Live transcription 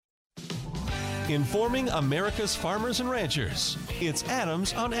Informing America's farmers and ranchers, it's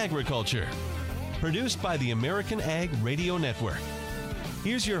Adams on Agriculture. Produced by the American Ag Radio Network.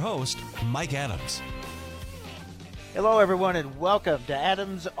 Here's your host, Mike Adams. Hello, everyone, and welcome to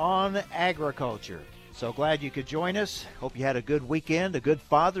Adams on Agriculture. So glad you could join us. Hope you had a good weekend, a good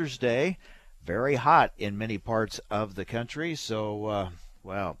Father's Day. Very hot in many parts of the country. So,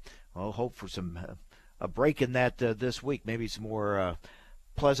 we'll hope for a break in that this week. Maybe some more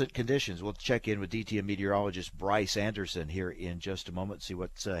pleasant conditions. We'll check in with DTM meteorologist Bryce Anderson here in just a moment, see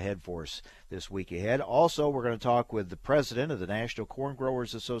what's ahead for us this week ahead. Also, we're going to talk with the president of the National Corn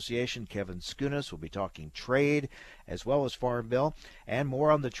Growers Association, Kevin Scunes. We'll be talking trade as well as Farm Bill, and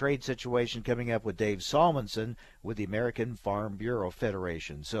more on the trade situation coming up with Dave Salmonsen with the American Farm Bureau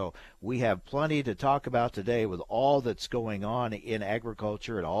Federation. So we have plenty to talk about today with all that's going on in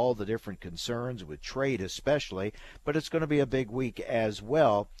agriculture and all the different concerns with trade especially, but it's going to be a big week as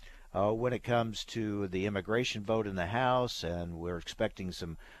well when it comes to the immigration vote in the House, and we're expecting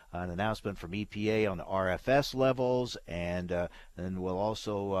an announcement from EPA on the RFS levels, and then we'll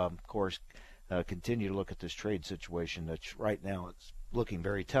also, of course, continue to look at this trade situation that's right now it's looking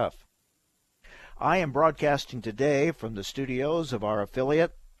very tough. I am broadcasting today from the studios of our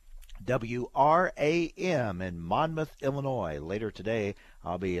affiliate, WRAM in Monmouth, Illinois. Later today,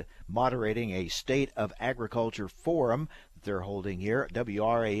 I'll be moderating a State of Agriculture Forum that they're holding here.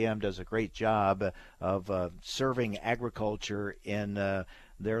 WRAM does a great job of serving agriculture in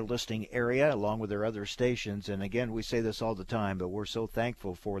their listing area along with their other stations. And again, we say this all the time, but we're so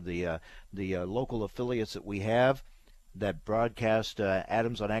thankful for the local affiliates that we have that broadcast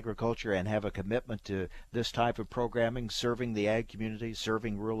Adams on Agriculture and have a commitment to this type of programming, serving the ag community,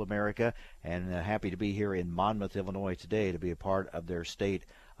 serving rural America, and happy to be here in Monmouth, Illinois today to be a part of their State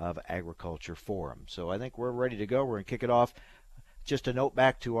of Agriculture Forum. So I think we're ready to go. We're going to kick it off. Just a note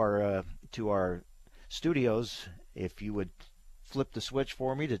back to our studios, if you would flip the switch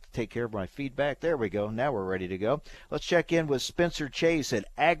for me to take care of my feedback. There we go. Now we're ready to go. Let's check in with Spencer Chase at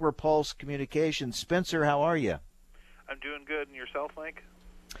AgriPulse Communications. Spencer, how are you? I'm doing good. And yourself, Mike?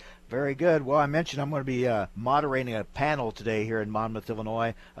 Very good. Well, I mentioned I'm going to be moderating a panel today here in Monmouth,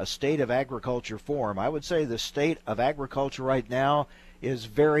 Illinois, a State of Agriculture Forum. I would say the state of agriculture right now is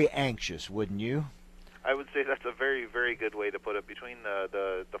very anxious, wouldn't you? I would say that's a very, very good way to put it. Between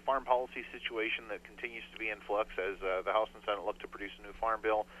the farm policy situation that continues to be in flux as the House and Senate look to produce a new farm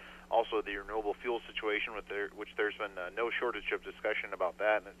bill, also the renewable fuel situation, which there's been no shortage of discussion about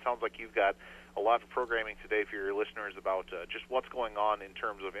that. And it sounds like you've got a lot of programming today for your listeners about just what's going on in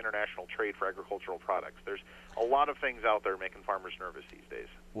terms of international trade for agricultural products. There's a lot of things out there making farmers nervous these days.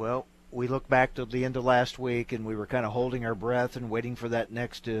 Well, we look back to the end of last week, and we were kind of holding our breath and waiting for that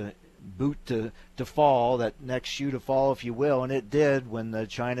next boot to fall, that next shoe to fall, if you will, and it did when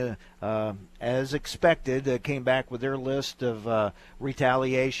China, as expected, came back with their list of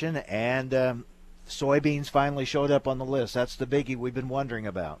retaliation, and soybeans finally showed up on the list. That's the biggie we've been wondering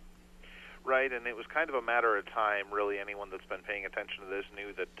about. Right, and it was kind of a matter of time, really. Anyone that's been paying attention to this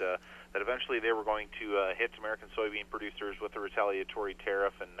knew that that eventually they were going to hit American soybean producers with a retaliatory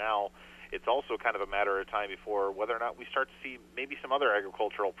tariff, and now it's also kind of a matter of time before whether or not we start to see maybe some other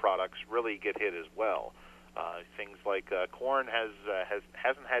agricultural products really get hit as well. Things like corn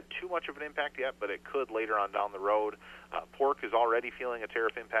hasn't had too much of an impact yet, but it could later on down the road. Pork is already feeling a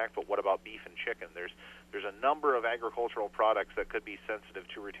tariff impact, but what about beef and chicken? There's a number of agricultural products that could be sensitive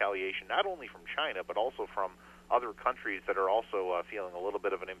to retaliation, not only from China, but also from other countries that are also feeling a little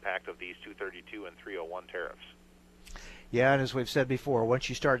bit of an impact of these 232 and 301 tariffs. Yeah, and as we've said before, once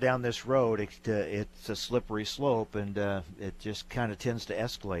you start down this road, it's a slippery slope, and it just kind of tends to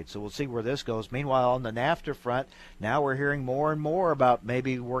escalate. So we'll see where this goes. Meanwhile, on the NAFTA front, now we're hearing more and more about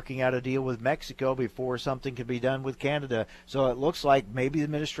maybe working out a deal with Mexico before something can be done with Canada. So it looks like maybe the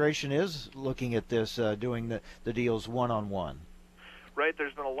administration is looking at this, doing the deals one-on-one. Right,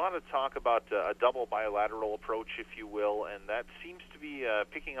 there's been a lot of talk about a double bilateral approach, if you will, and that seems to be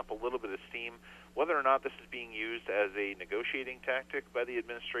picking up a little bit of steam. Whether or not this is being used as a negotiating tactic by the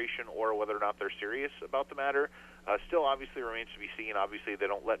administration or whether or not they're serious about the matter still obviously remains to be seen. Obviously, they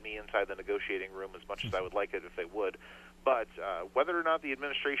don't let me inside the negotiating room as much as I would like it if they would. But whether or not the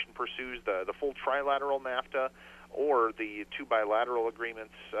administration pursues the full trilateral NAFTA or the two bilateral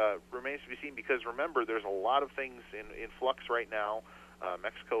agreements remains to be seen, because remember, there's a lot of things in flux right now.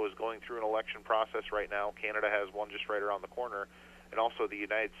 Mexico is going through an election process right now. Canada has one just right around the corner. And also the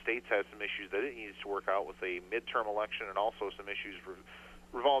United States has some issues that it needs to work out with a midterm election, and also some issues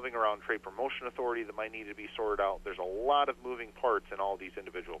revolving around trade promotion authority that might need to be sorted out. There's a lot of moving parts in all these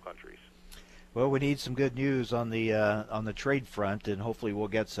individual countries. Well, we need some good news on the trade front, and hopefully we'll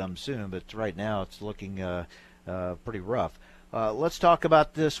get some soon. But right now, it's looking pretty rough. Let's talk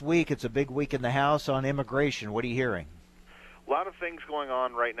about this week. It's a big week in the House on immigration. What are you hearing? A lot of things going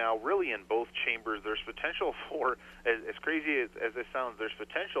on right now, really in both chambers. There's potential for, as crazy as this sounds, there's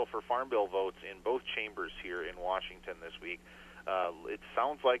potential for Farm Bill votes in both chambers here in Washington this week. It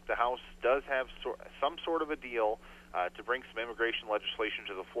sounds like the House does have some sort of a deal to bring some immigration legislation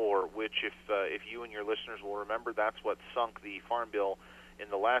to the floor, which, if you and your listeners will remember, that's what sunk the Farm Bill in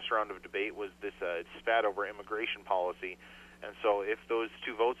the last round of debate, was this spat over immigration policy. And so if those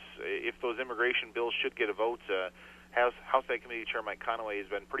two votes, if those immigration bills should get a vote, House Ag Committee Chair Mike Conaway has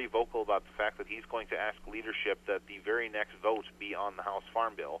been pretty vocal about the fact that he's going to ask leadership that the very next vote be on the House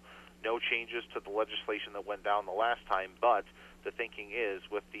Farm Bill. No changes to the legislation that went down the last time, but the thinking is,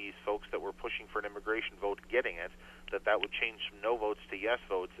 with these folks that were pushing for an immigration vote getting it, that would change from no votes to yes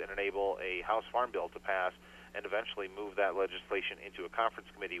votes and enable a House Farm Bill to pass and eventually move that legislation into a conference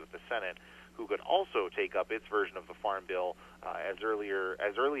committee with the Senate, who could also take up its version of the Farm Bill as early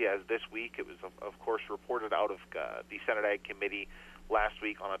as this week. It was, of course, reported out of the Senate Ag Committee last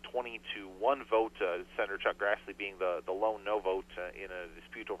week on a 20-1 vote, Senator Chuck Grassley being the lone no vote in a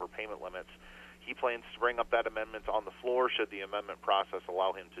dispute over payment limits. He plans to bring up that amendment on the floor should the amendment process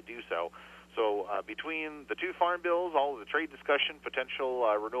allow him to do so. So between the two farm bills, all of the trade discussion, potential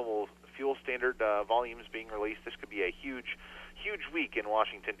renewable fuel standard volumes being released, this could be a huge week in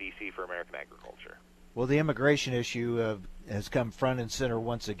Washington, D.C. for American agriculture. Well, the immigration issue has come front and center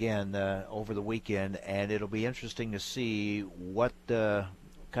once again over the weekend, and it'll be interesting to see what kind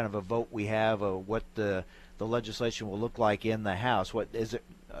of a vote we have, what the legislation will look like in the House. What is it?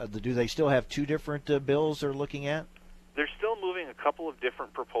 Do they still have two different bills they're looking at? They're still moving a couple of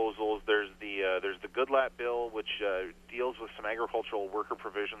different proposals. There's the Goodlatte bill, which deals with some agricultural worker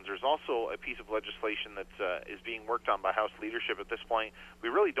provisions. There's also a piece of legislation that is being worked on by House leadership at this point. We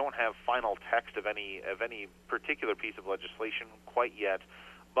really don't have final text of any particular piece of legislation quite yet,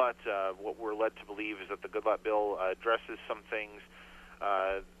 but what we're led to believe is that the Goodlatte bill addresses some things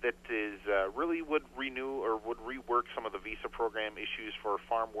that is really would renew or would rework some of the visa program issues for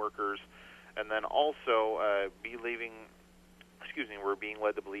farm workers. And then also we're being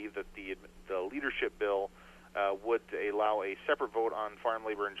led to believe that the leadership bill would allow a separate vote on farm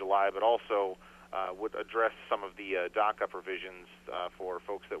labor in July, but also would address some of the DACA provisions for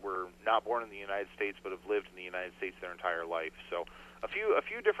folks that were not born in the United States but have lived in the United States their entire life. So a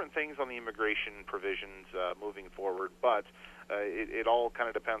few different things on the immigration provisions moving forward, but it all kind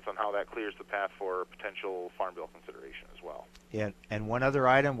of depends on how that clears the path for potential farm bill consideration as well. Yeah, and one other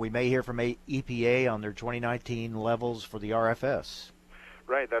item, we may hear from EPA on their 2019 levels for the RFS.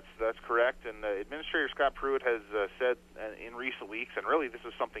 Right, that's correct. And Administrator Scott Pruitt has said in recent weeks, and really this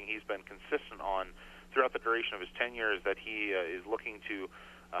is something he's been consistent on throughout the duration of his tenure, is that he is looking to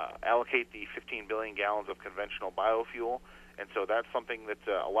allocate the 15 billion gallons of conventional biofuel. And so that's something that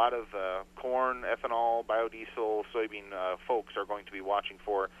a lot of corn, ethanol, biodiesel, soybean folks are going to be watching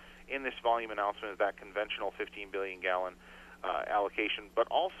for in this volume announcement, of that conventional 15 billion gallon allocation, but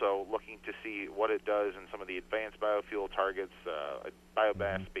also looking to see what it does in some of the advanced biofuel targets,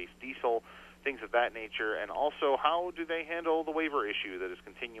 biomass-based diesel, things of that nature, and also how do they handle the waiver issue that is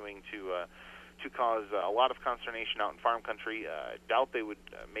continuing to cause a lot of consternation out in farm country. I doubt they would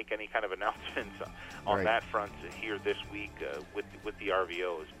make any kind of announcements on that front here this week with the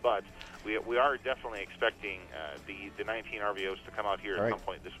RVOs, but we are definitely expecting the 19 RVOs to come out here at some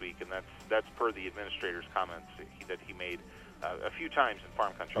point this week, and that's per the administrator's comments that he made a few times in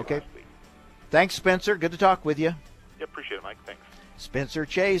farm country last week. Thanks, Spencer. Good to talk with you. Yeah, appreciate it, Mike. Thanks. Spencer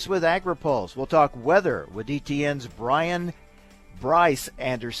Chase with AgriPulse. We'll talk weather with DTN's Bryce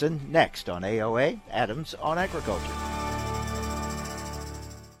Anderson next on AOA, Adams on Agriculture.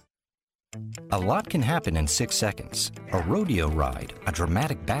 A lot can happen in 6 seconds. A rodeo ride, a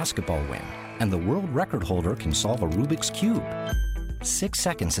dramatic basketball win, and the world record holder can solve a Rubik's Cube. 6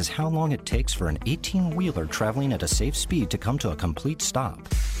 seconds is how long it takes for an 18-wheeler traveling at a safe speed to come to a complete stop.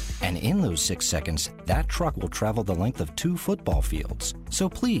 And in those 6 seconds, that truck will travel the length of 2 football fields. So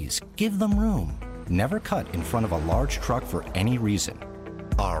please, give them room. Never cut in front of a large truck for any reason.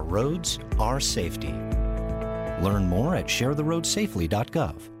 Our roads, our safety. Learn more at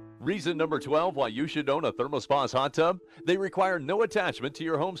sharetheroadsafely.gov. Reason number 12 why you should own a ThermoSpa's hot tub? They require no attachment to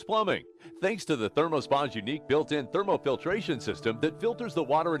your home's plumbing. Thanks to the ThermoSpa's unique built-in thermofiltration system that filters the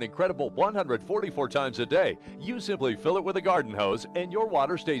water an incredible 144 times a day, you simply fill it with a garden hose and your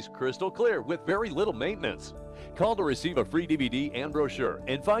water stays crystal clear with very little maintenance. Call to receive a free DVD and brochure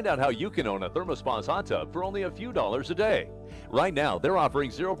and find out how you can own a ThermoSpa's hot tub for only a few dollars a day. Right now, they're offering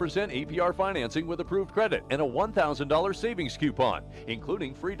 0% APR financing with approved credit and a $1,000 savings coupon,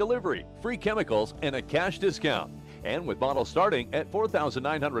 including free delivery, free chemicals, and a cash discount. And with models starting at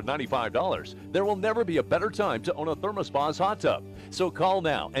 $4,995, there will never be a better time to own a ThermoSpa's hot tub. So call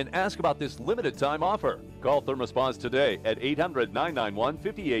now and ask about this limited time offer. Call ThermoSpa's today at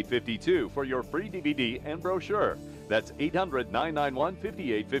 800-991-5852 for your free DVD and brochure. That's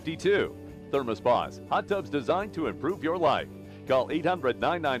 800-991-5852. ThermoSpa's, hot tubs designed to improve your life. Call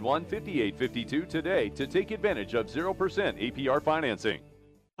 800-991-5852 today to take advantage of 0% APR financing.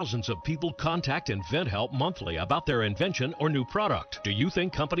 Thousands of people contact InventHelp monthly about their invention or new product. Do you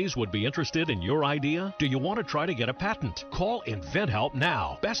think companies would be interested in your idea? Do you want to try to get a patent? Call InventHelp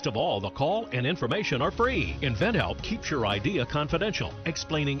now. Best of all, the call and information are free. InventHelp keeps your idea confidential,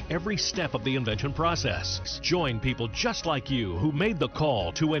 explaining every step of the invention process. Join people just like you who made the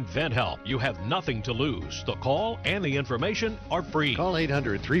call to InventHelp. You have nothing to lose. The call and the information are free. Call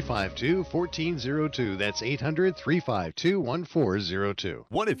 800-352-1402. That's 800-352-1402.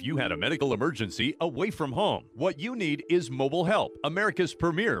 What if you had a medical emergency away from home? What you need is Mobile Help, America's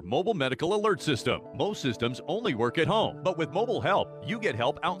premier mobile medical alert system. Most systems only work at home, but with Mobile Help, you get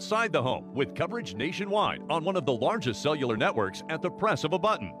help outside the home with coverage nationwide on one of the largest cellular networks at the press of a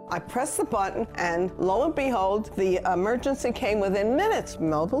button. I pressed the button and lo and behold, the emergency came within minutes.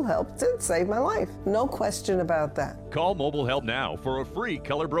 Mobile Help did save my life. No question about that. Call Mobile Help now for a free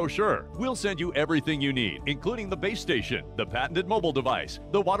color brochure. We'll send you everything you need, including the base station, the patented mobile device,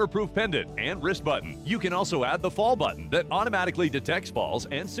 the waterproof pendant, and wrist button. You can also add the fall button that automatically detects falls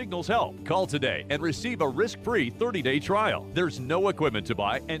and signals help. Call today and receive a risk-free 30-day trial. There's no equipment to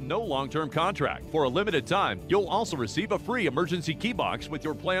buy and no long-term contract. For a limited time, you'll also receive a free emergency key box with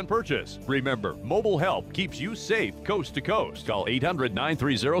your planned purchase. Remember, Mobile Help keeps you safe coast to coast. Call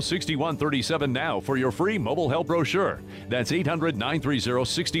 800-930-6137 now for your free Mobile Help brochure. That's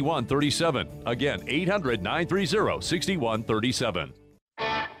 800-930-6137. Again, 800-930-6137.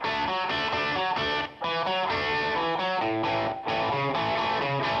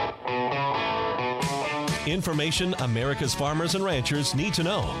 Information America's farmers and ranchers need to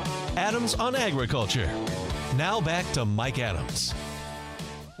know. Adams on Agriculture. Now back to Mike Adams.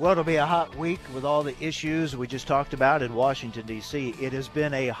 Well, it'll be a hot week with all the issues we just talked about in Washington, D.C. It has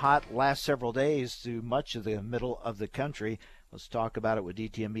been a hot last several days through much of the middle of the country. Let's talk about it with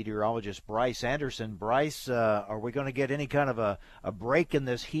DTM meteorologist Bryce Anderson. Bryce, are we going to get any kind of a break in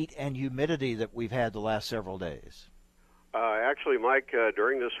this heat and humidity that we've had the last several days? Actually, Mike,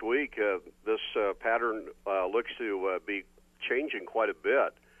 during this week, this pattern looks to be changing quite a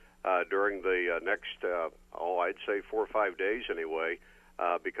bit during the next, I'd say 4 or 5 days anyway,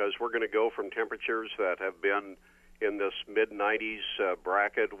 because we're going to go from temperatures that have been in this mid-90s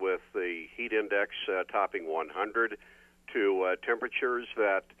bracket with the heat index topping 100 to temperatures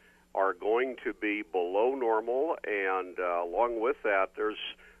that are going to be below normal, and along with that, there's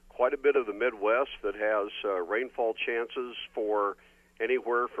quite a bit of the Midwest that has rainfall chances for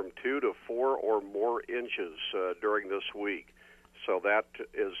anywhere from 2 to 4 or more inches during this week. So that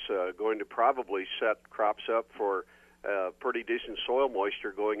is going to probably set crops up for pretty decent soil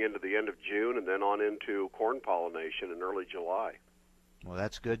moisture going into the end of June and then on into corn pollination in early July. Well,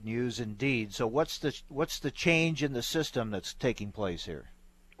 that's good news indeed. So what's the change in the system that's taking place here?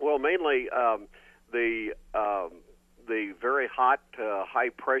 Well, mainly the very hot, high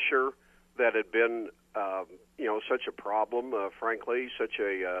pressure that had been, such a problem, frankly, such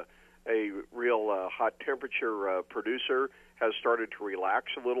a real hot temperature producer has started to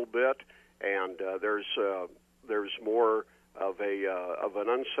relax a little bit, and there's more of an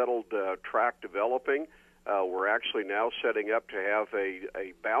unsettled track developing. We're actually now setting up to have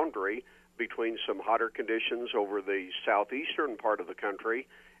a boundary between some hotter conditions over the southeastern part of the country,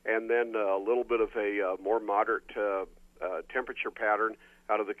 and then a little bit of a more moderate temperature pattern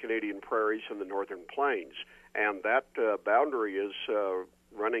out of the Canadian prairies and the northern plains. And that boundary is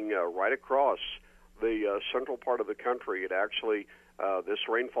running right across the central part of the country. It actually, this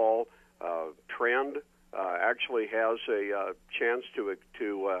rainfall trend actually has a chance to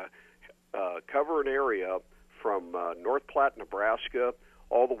cover an area from North Platte, Nebraska,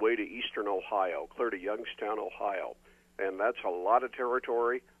 all the way to eastern Ohio, clear to Youngstown, Ohio. And that's a lot of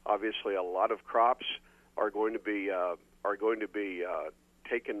territory. Obviously, a lot of crops are going to be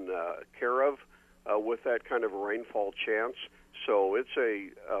taken care of with that kind of a rainfall chance. So it's a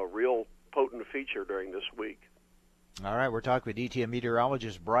real potent feature during this week. All right, we're talking with DTM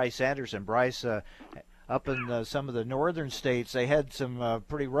meteorologist Bryce Anderson. Bryce, up in some of the northern states, they had some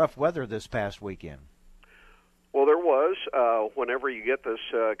pretty rough weather this past weekend. Well, there was. Whenever you get this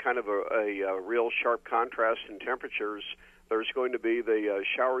kind of a real sharp contrast in temperatures, there's going to be the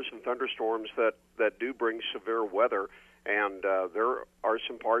showers and thunderstorms that do bring severe weather. And there are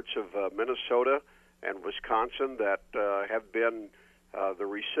some parts of Minnesota and Wisconsin that have been the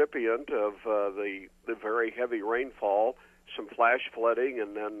recipient of the very heavy rainfall, some flash flooding,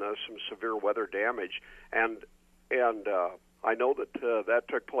 and then some severe weather damage. And I know that that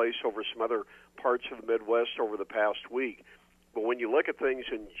took place over some other parts of the Midwest over the past week. But when you look at things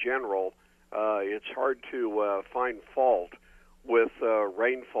in general, it's hard to find fault with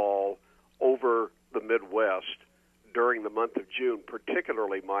rainfall over the Midwest during the month of June,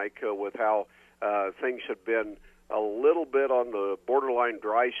 particularly, Mike, with how things have been a little bit on the borderline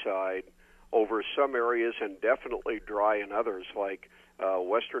dry side over some areas and definitely dry in others, like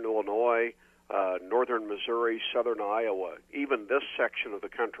western Illinois, northern Missouri, southern Iowa. Even this section of the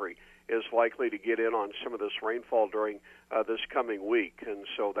country is likely to get in on some of this rainfall during this coming week, and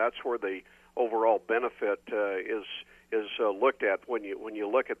so that's where the overall benefit is looked at when you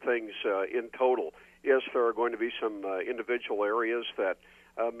look at things in total. Yes, there are going to be some individual areas that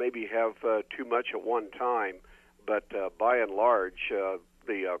maybe have too much at one time, but by and large,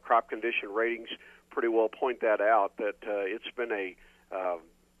 the crop condition ratings pretty well point that out, that it's been a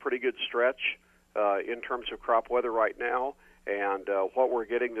pretty good stretch in terms of crop weather right now, and what we're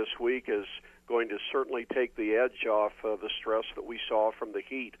getting this week is going to certainly take the edge off the stress that we saw from the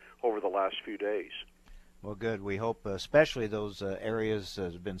heat over the last few days. Well, good. We hope especially those areas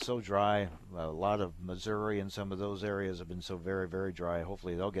that have been so dry. A lot of Missouri and some of those areas have been so very, very dry.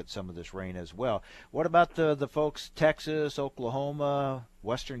 Hopefully they'll get some of this rain as well. What about the folks Texas, Oklahoma,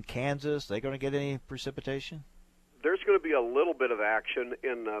 western Kansas? They going to get any precipitation? There's going to be a little bit of action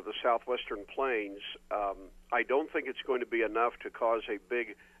in the southwestern plains. I don't think it's going to be enough to cause a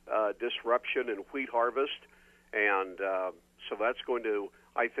big disruption in wheat harvest, and so that's going to,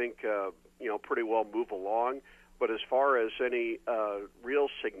 I think, pretty well move along. But as far as any real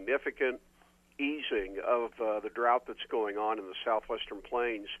significant easing of the drought that's going on in the southwestern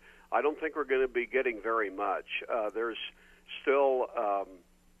plains, I don't think we're going to be getting very much. There's still,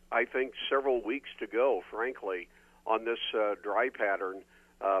 I think, several weeks to go, frankly, on this dry pattern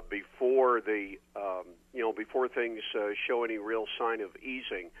before before things show any real sign of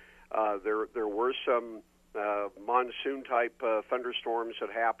easing. There were some monsoon-type thunderstorms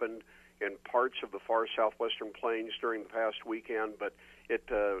that happened in parts of the far southwestern plains during the past weekend, but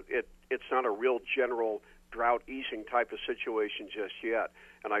it's not a real general drought easing type of situation just yet.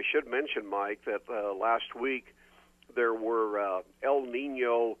 And I should mention, Mike, that last week there were El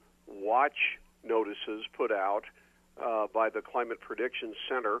Nino watch notices put out by the Climate Prediction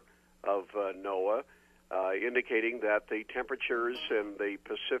Center of NOAA, indicating that the temperatures in the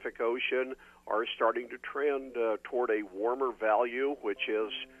Pacific Ocean are starting to trend toward a warmer value, which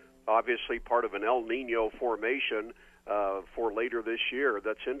is obviously part of an El Nino formation for later this year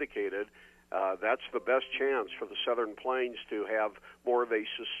that's indicated. That's the best chance for the southern plains to have more of a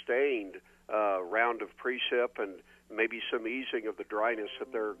sustained round of precip and maybe some easing of the dryness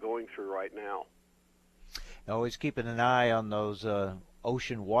that they're going through right now. Always keeping an eye on those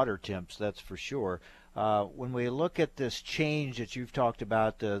ocean water temps, that's for sure. When we look at this change that you've talked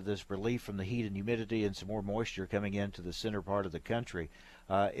about, this relief from the heat and humidity and some more moisture coming into the center part of the country,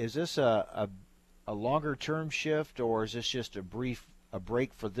 is this a longer-term shift, or is this just a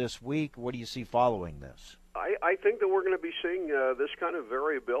break for this week? What do you see following this? I think that we're going to be seeing this kind of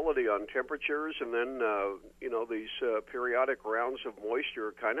variability on temperatures, and then these periodic rounds of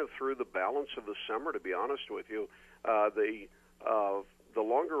moisture kind of through the balance of the summer. To be honest with you, the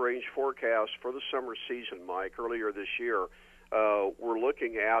longer-range forecast for the summer season, Mike, earlier this year, we're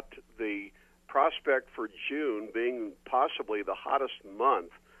looking at the prospect for June being possibly the hottest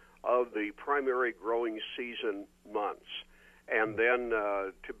month of the primary growing season months, and then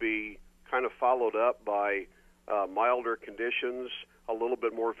to be kind of followed up by milder conditions, a little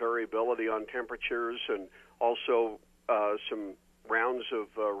bit more variability on temperatures, and also some rounds of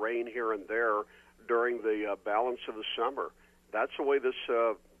rain here and there during the balance of the summer. That's the way this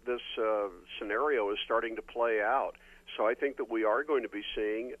scenario is starting to play out. So I think that we are going to be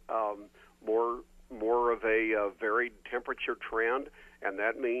seeing more of a varied temperature trend, and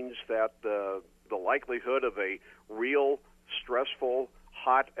that means that the likelihood of a real stressful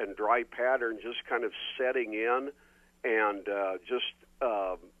hot and dry pattern just kind of setting in and just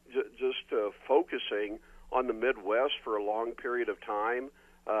focusing on the Midwest for a long period of time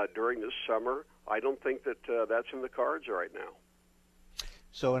during this summer, I don't think that that's in the cards right now.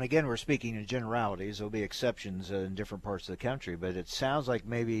 So, and again, we're speaking in generalities. There'll be exceptions in different parts of the country, but it sounds like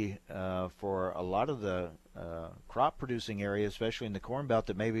maybe for a lot of the crop-producing areas, especially in the Corn Belt,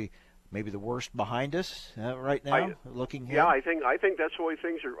 that maybe the worst behind us right now. Looking ahead. Yeah, I think that's the way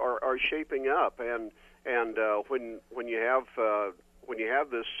things are shaping up, and when you have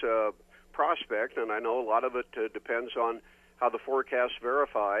this prospect, and I know a lot of it depends on how the forecast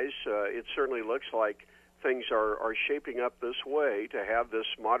verifies. It certainly looks like things are shaping up this way to have this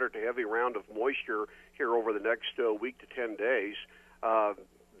moderate to heavy round of moisture here over the next week to 10 days.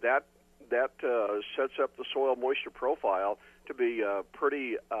 That sets up the soil moisture profile to be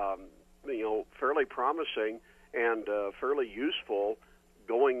pretty, fairly promising and fairly useful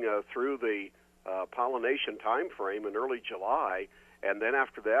going through the pollination time frame in early July. And then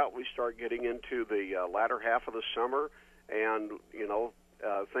after that, we start getting into the latter half of the summer, and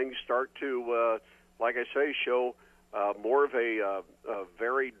things start to like I say, show more of a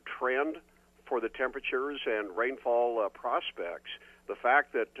varied trend for the temperatures and rainfall prospects. The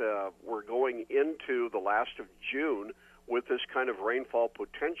fact that we're going into the last of June with this kind of rainfall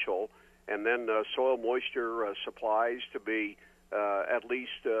potential, and then soil moisture supplies to be at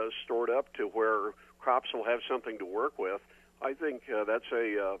least stored up to where crops will have something to work with, I think that's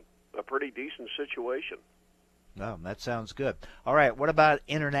a pretty decent situation. No, that sounds good. All right, what about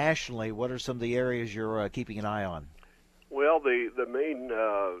internationally? What are some of the areas you're keeping an eye on? Well, the main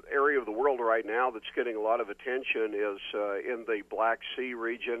area of the world right now that's getting a lot of attention is in the Black Sea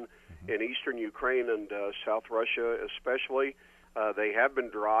region, in eastern Ukraine and South Russia especially. They have been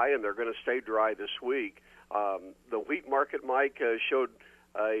dry, and they're going to stay dry this week. The wheat market, Mike, showed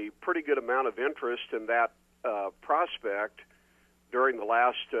a pretty good amount of interest in that prospect during the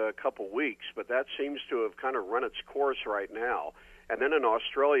last couple weeks, but that seems to have kind of run its course right now. And then in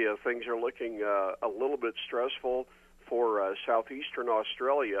Australia, things are looking a little bit stressful for southeastern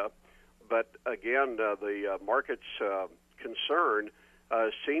Australia, but again, the market's concern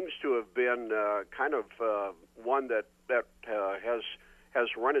seems to have been kind of one that has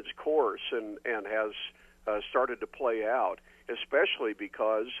run its course and has started to play out, especially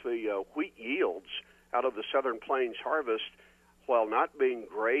because the wheat yields out of the Southern Plains harvest, while not being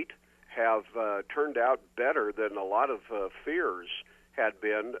great, have turned out better than a lot of fears had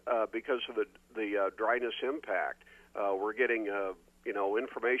been because of the dryness impact. We're getting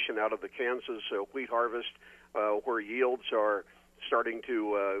information out of the Kansas wheat harvest where yields are starting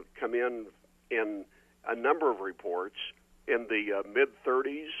to come in a number of reports in the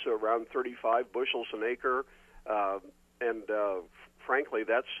mid-30s, around 35 bushels an acre, and frankly,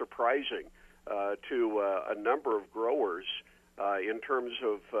 that's surprising to a number of growers in terms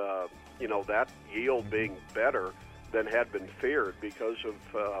of that yield being better than had been feared because of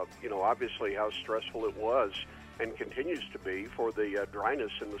obviously how stressful it was and continues to be for the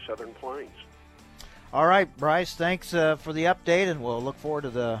dryness in the Southern Plains. All right, Bryce, thanks for the update, and we'll look forward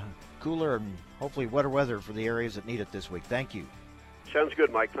to the cooler and hopefully wetter weather for the areas that need it this week. Thank you. Sounds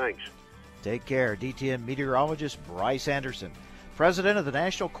good, Mike. Thanks. Take care. DTN meteorologist Bryce Anderson, president of the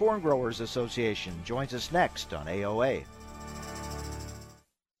National Corn Growers Association, joins us next on AOA.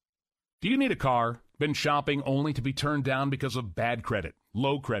 Do you need a car? Been shopping only to be turned down because of bad credit,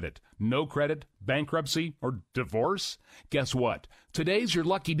 low credit, no credit, bankruptcy, or divorce? Guess what? Today's your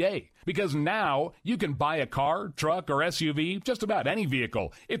lucky day, because now you can buy a car, truck, or SUV, just about any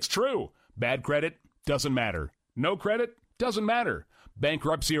vehicle. It's true. Bad credit doesn't matter. No credit doesn't matter.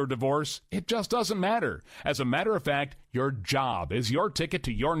 Bankruptcy or divorce, it just doesn't matter. As a matter of fact, your job is your ticket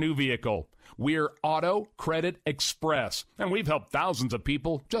to your new vehicle. We're Auto Credit Express, and we've helped thousands of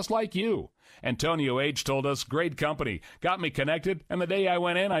people just like you. Antonio H. told us, great company, got me connected, and the day I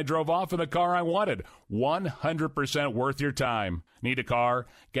went in, I drove off in the car I wanted. 100% worth your time. Need a car?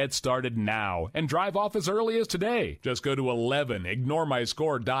 Get started now and drive off as early as today. Just go to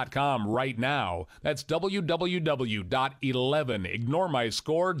 11ignoremyscore.com right now. That's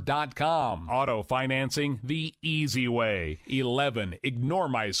www.11ignoremyscore.com. Auto financing the easy way.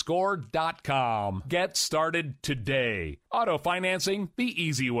 11ignoremyscore.com. Get started today. Auto financing the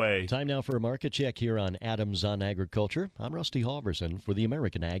easy way. Time now for a market check here on Adams on Agriculture. I'm Rusty Halverson for the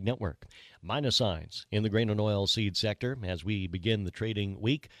American Ag Network. Minus signs in the grain and oil seed sector as we begin the trading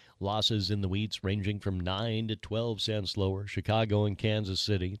week. Losses in the wheats ranging from 9 to 12 cents lower. Chicago and Kansas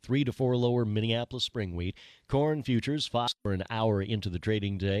City, 3 to 4 lower. Minneapolis spring wheat. Corn futures 5 for an hour into the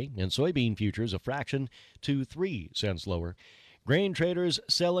trading day, and soybean futures a fraction to 3 cents lower. Grain traders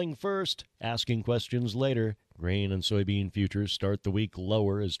selling first, asking questions later. Grain and soybean futures start the week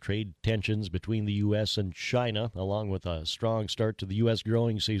lower as trade tensions between the U.S. and China, along with a strong start to the U.S.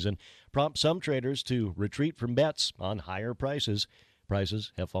 growing season, prompt some traders to retreat from bets on higher prices.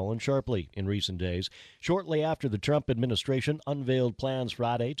 prices have fallen sharply in recent days. Shortly after the Trump administration unveiled plans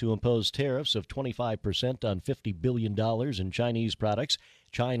Friday to impose tariffs of 25% on $50 billion in Chinese products,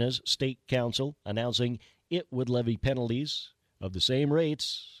 China's State Council announcing it would levy penalties of the same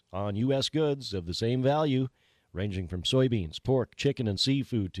rates on U.S. goods of the same value, ranging from soybeans, pork, chicken, and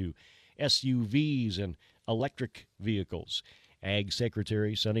seafood to SUVs and electric vehicles. Ag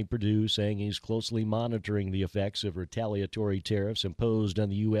Secretary Sonny Perdue saying he's closely monitoring the effects of retaliatory tariffs imposed on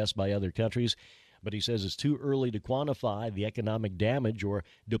the U.S. by other countries, but he says it's too early to quantify the economic damage or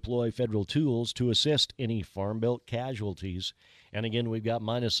deploy federal tools to assist any Farm Belt casualties. And again, we've got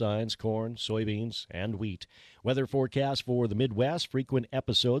minus signs, corn, soybeans, and wheat. Weather forecast for the Midwest, frequent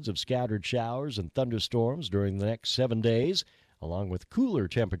episodes of scattered showers and thunderstorms during the next 7 days, along with cooler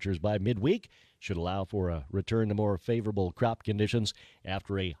temperatures by midweek, should allow for a return to more favorable crop conditions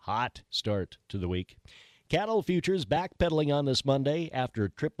after a hot start to the week. Cattle futures backpedaling on this Monday after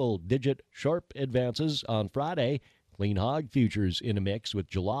triple-digit sharp advances on Friday. Clean hog futures in a mix with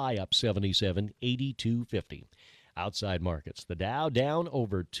July up 77, 82.50. Outside markets, the Dow down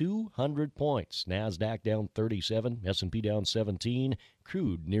over 200 points. NASDAQ down 37, S&P down 17,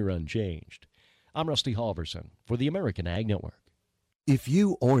 crude near unchanged. I'm Rusty Halverson for the American Ag Network. If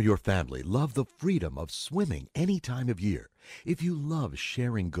you or your family love the freedom of swimming any time of year, if you love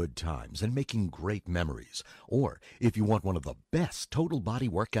sharing good times and making great memories, or if you want one of the best total body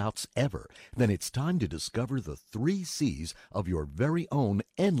workouts ever, then it's time to discover the 3 C's of your very own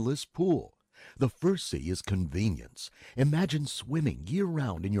endless pool. The first C is convenience. Imagine swimming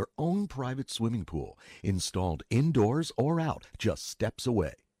year-round in your own private swimming pool, installed indoors or out, just steps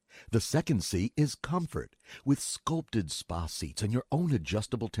away. The second C is comfort. With sculpted spa seats and your own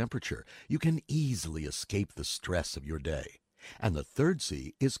adjustable temperature, you can easily escape the stress of your day. And the third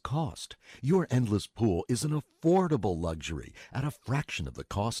C is cost. Your endless pool is an affordable luxury at a fraction of the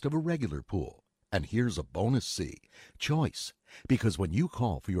cost of a regular pool. And here's a bonus C, choice. Because when you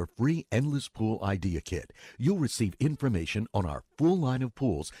call for your free Endless Pool Idea Kit, you'll receive information on our full line of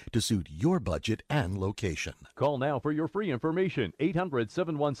pools to suit your budget and location. Call now for your free information.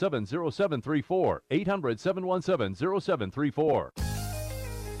 800-717-0734.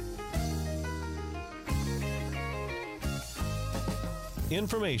 800-717-0734.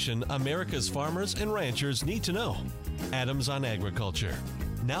 Information America's farmers and ranchers need to know. Adams on Agriculture.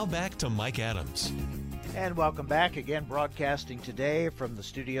 Now back to Mike Adams. And welcome back again, broadcasting today from the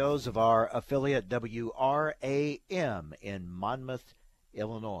studios of our affiliate WRAM in Monmouth,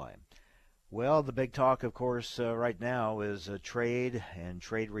 Illinois. Well, the big talk, of course, right now is trade and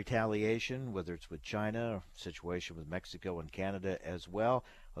trade retaliation, whether it's with China, situation with Mexico and Canada as well.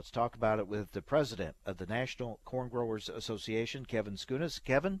 Let's talk about it with the president of the National Corn Growers Association, Kevin Scunes.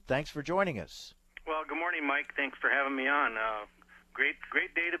 Kevin, thanks for joining us. Well, good morning, Mike. Thanks for having me on. Great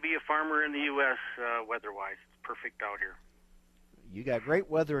day to be a farmer in the U.S. Weather-wise. It's perfect out here. You got great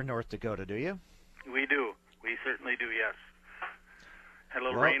weather in North Dakota, do you? We do. We certainly do, yes. Had a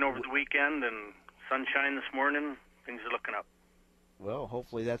little rain over the weekend and sunshine this morning. Things are looking up. Well,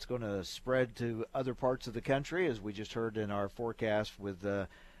 hopefully that's going to spread to other parts of the country, as we just heard in our forecast with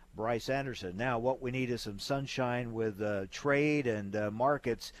Bryce Anderson. Now, what we need is some sunshine with trade and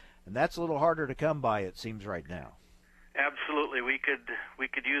markets, and that's a little harder to come by, it seems, right now. Absolutely, we could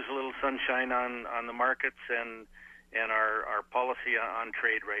use a little sunshine on the markets and our policy on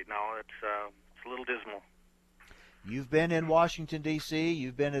trade right now. It's a little dismal. You've been in Washington, D.C.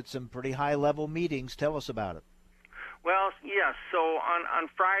 You've been at some pretty high-level meetings. Tell us about it. Well, yes. So on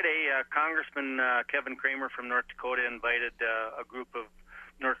Friday, Congressman Kevin Kramer from North Dakota invited a group of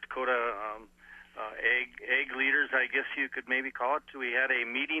North Dakota ag leaders, I guess you could maybe call it. We had a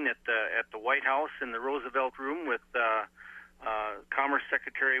meeting at the White House in the Roosevelt Room with Commerce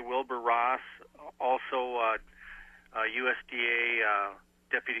Secretary Wilbur Ross, also USDA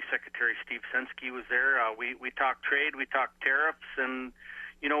Deputy Secretary Steve Senske was there. We talked trade, we talked tariffs, and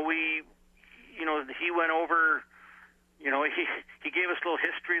he went over. He gave us a little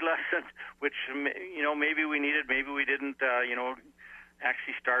history lesson, which maybe we needed, maybe we didn't.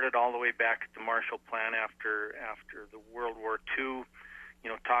 Actually started all the way back at the Marshall Plan after the World War II.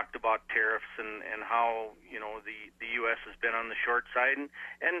 Talked about tariffs and how the U.S. has been on the short side, and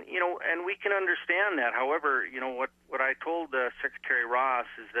we can understand that. However, what I told Secretary Ross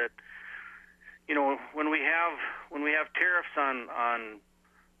is that when we have tariffs on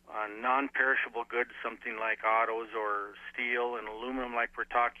non-perishable goods, something like autos or steel and aluminum, like we're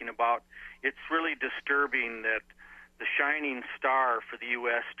talking about, it's really disturbing that the shining star for the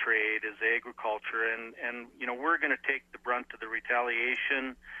U.S. trade is agriculture, and we're going to take the brunt of the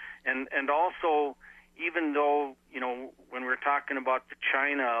retaliation, and also even though, when we're talking about the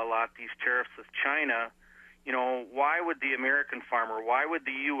China a lot, these tariffs with China, why would the American farmer, why would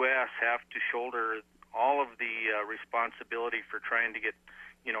the U.S. have to shoulder all of the responsibility for trying to get,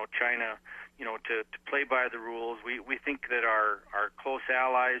 China, to play by the rules? We think that our close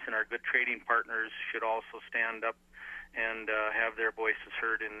allies and our good trading partners should also stand up and have their voices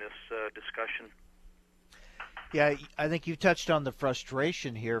heard in this discussion. Yeah, I think you touched on the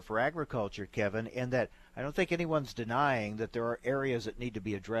frustration here for agriculture, Kevin, and that I don't think anyone's denying that there are areas that need to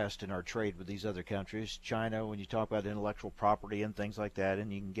be addressed in our trade with these other countries. China, when you talk about intellectual property and things like that,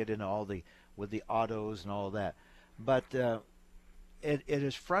 and you can get into all with the autos and all of that. But it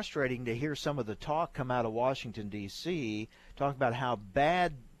is frustrating to hear some of the talk come out of Washington, D.C., talking about how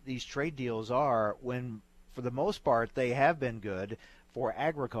bad these trade deals are when, for the most part, they have been good for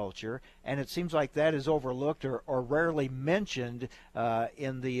agriculture, and it seems like that is overlooked or rarely mentioned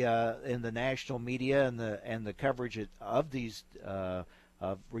in the national media and the coverage of these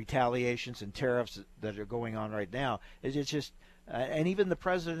of retaliations and tariffs that are going on right now. It's just and even the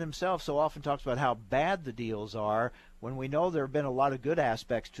president himself so often talks about how bad the deals are when we know there have been a lot of good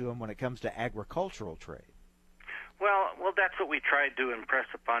aspects to them when it comes to agricultural trade. Well, that's what we tried to impress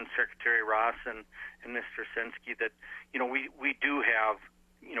upon Secretary Ross and Mr. Sensky, that we do have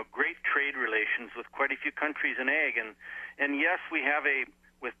great trade relations with quite a few countries in ag, and yes, we have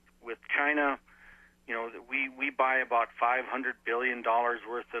with China. We buy about $500 billion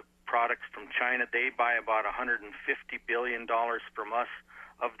worth of products from China. They buy about $150 billion from us.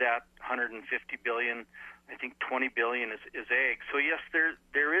 Of that $150 billion, I think $20 billion is ag. So yes,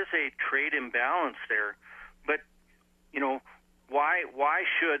 there is a trade imbalance there, but why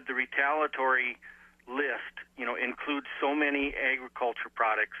should the retaliatory list include so many agriculture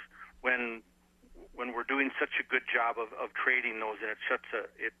products when we're doing such a good job of trading those, and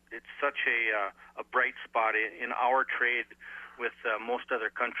it's such a bright spot in our trade with most other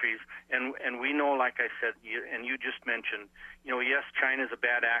countries, and we know, like I said, and you just mentioned, yes, China's a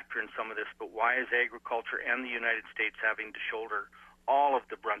bad actor in some of this, but why is agriculture and the United States having to shoulder all of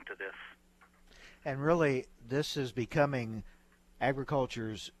the brunt of this? And really, this is becoming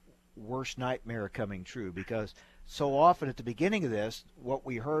agriculture's worst nightmare coming true, because so often at the beginning of this, what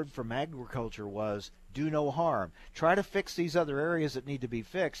we heard from agriculture was do no harm. Try to fix these other areas that need to be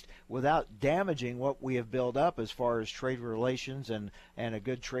fixed without damaging what we have built up as far as trade relations and a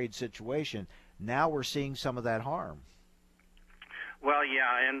good trade situation. Now we're seeing some of that harm. Well,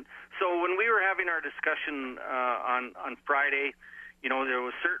 yeah, and so when we were having our discussion on Friday, there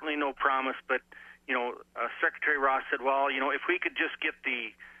was certainly no promise, but Secretary Ross said, well, if we could just get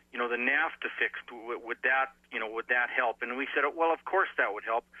the NAFTA fixed, would that help? And we said, well, of course that would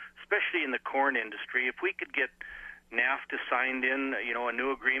help, especially in the corn industry. If we could get NAFTA signed in, a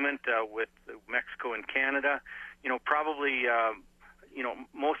new agreement with Mexico and Canada, probably,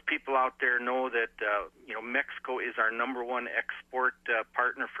 most people out there know that, Mexico is our number one export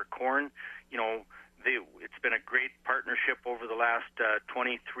partner for corn. It's been a great partnership over the last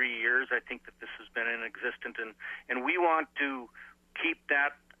 23 years. I think that this has been in existence, and we want to keep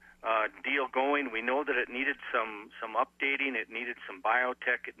that deal going. We know that it needed some updating, it needed some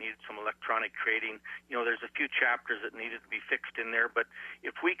biotech, it needed some electronic trading. There's a few chapters that needed to be fixed in there, but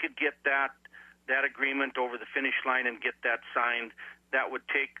if we could get that agreement over the finish line and get that signed, that would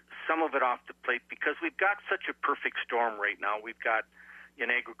take some of it off the plate, because we've got such a perfect storm right now. We've got in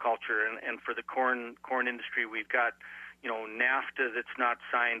agriculture and for the corn industry, we've got NAFTA that's not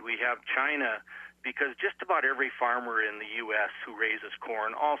signed. We have China, because just about every farmer in the U.S. who raises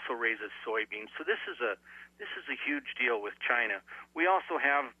corn also raises soybeans. So this is a huge deal with China. We also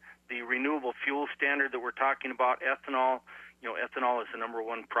have the renewable fuel standard that we're talking about. Ethanol, ethanol is the number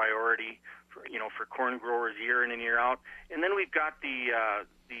one priority for corn growers year in and year out. And then we've got the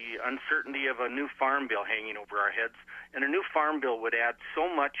uncertainty of a new farm bill hanging over our heads. And a new farm bill would add so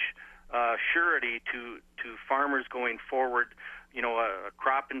much surety to farmers going forward.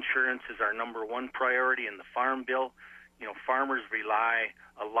 Crop insurance is our number one priority in the farm bill. Farmers rely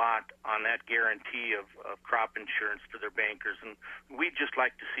a lot on that guarantee of crop insurance for their bankers. And we'd just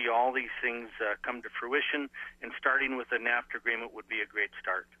like to see all these things come to fruition, and starting with a NAFTA agreement would be a great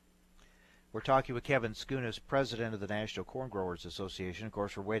start. We're talking with Kevin Scunes, president of the National Corn Growers Association. Of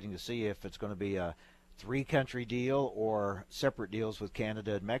course, we're waiting to see if it's going to be a three-country deal or separate deals with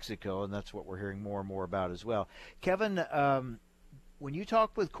Canada and Mexico, and that's what we're hearing more and more about as well. Kevin, when you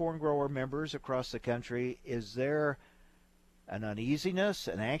talk with corn grower members across the country, is there an uneasiness,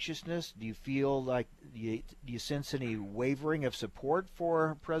 an anxiousness? Do you feel like, do you sense any wavering of support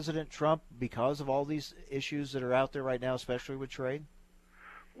for President Trump because of all these issues that are out there right now, especially with trade?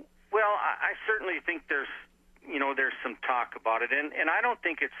 Well, I certainly think there's some talk about it, and I don't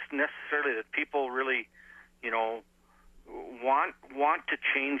think it's necessarily that people really, want to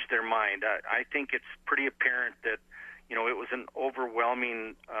change their mind. I think it's pretty apparent that, it was an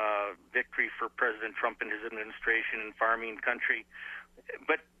overwhelming victory for President Trump and his administration in farming country.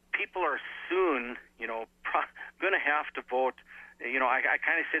 But people are soon, going to have to vote. I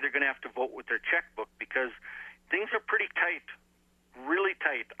kind of say they're going to have to vote with their checkbook, because things are pretty tight, really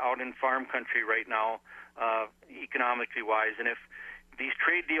tight out in farm country right now, economically wise. And if these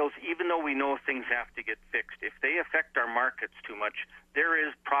trade deals, even though we know things have to get fixed, if they affect our markets too much, there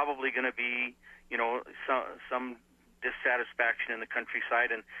is probably going to be, some dissatisfaction in the countryside.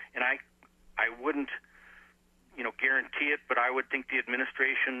 And I wouldn't, guarantee it, but I would think the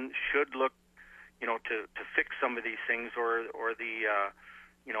administration should look, to fix some of these things, or the,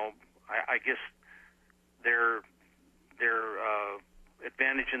 I guess their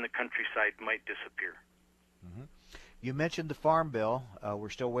advantage in the countryside might disappear. Mm-hmm. You mentioned the Farm Bill. We're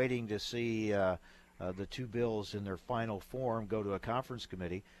still waiting to see the two bills in their final form go to a conference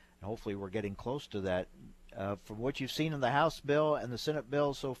committee, and hopefully we're getting close to that. From what you've seen in the House bill and the Senate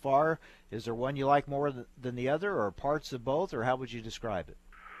bill so far, is there one you like more than the other, or parts of both, or how would you describe it?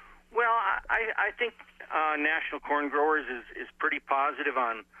 Well, I think National Corn Growers is pretty positive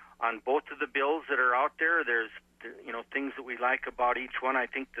on both of the bills that are out there. There's things that we like about each one. I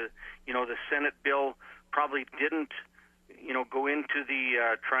think the Senate bill probably didn't go into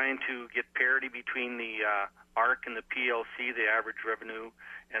the trying to get parity between the ARC and the PLC, the average revenue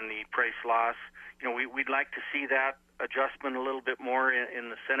and the price loss. We'd like to see that adjustment a little bit more in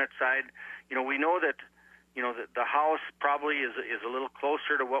the Senate side. We know that the House probably is a little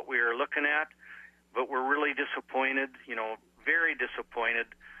closer to what we are looking at, but we're really disappointed, very disappointed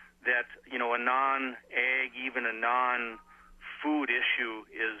that, a non-ag, even a non-food issue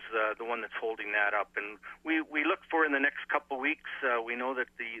is the one that's holding that up. And we look for in the next couple of weeks, we know that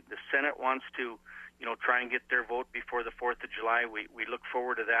the Senate wants to, try and get their vote before the 4th of July. We look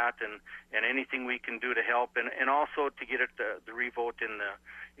forward to that, and anything we can do to help, and also to get it the revote in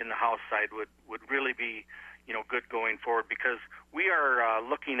the House side would really be, good going forward, because we are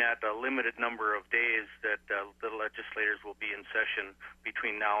looking at a limited number of days that the legislators will be in session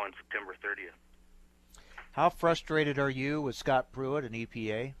between now and September 30th. How frustrated are you with Scott Pruitt and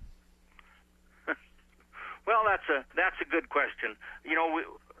EPA? Well, that's a good question.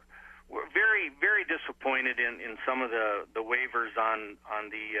 We're very, very disappointed in some of the waivers on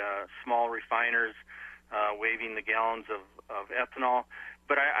the small refiners waiving the gallons of ethanol.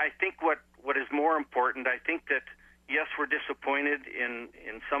 But I think what is more important, I think that, yes, we're disappointed in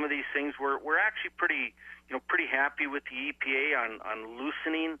some of these things. We're actually pretty happy with the EPA on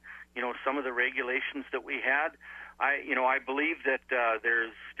loosening, some of the regulations that we had. I believe that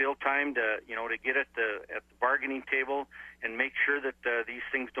there's still time to get at the bargaining table and make sure that these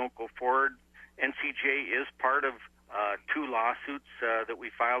things don't go forward. NCGA is part of two lawsuits that we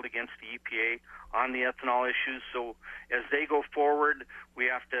filed against the EPA on the ethanol issues. So as they go forward, we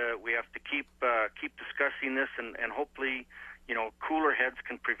have to keep discussing this, and hopefully, cooler heads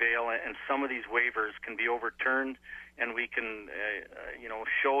can prevail, and some of these waivers can be overturned, and we can,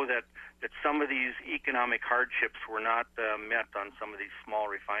 show that some of these economic hardships were not met on some of these small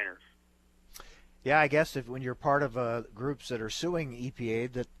refiners. Yeah, I guess when you're part of groups that are suing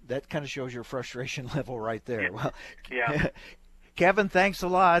EPA, that kind of shows your frustration level right there. Yeah. Well, yeah. Kevin, thanks a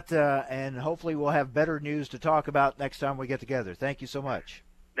lot, and hopefully we'll have better news to talk about next time we get together. Thank you so much.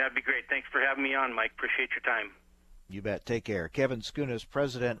 That'd be great. Thanks for having me on, Mike. Appreciate your time. You bet. Take care. Kevin Scunes,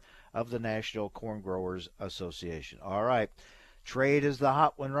 president of the National Corn Growers Association. All right. Trade is the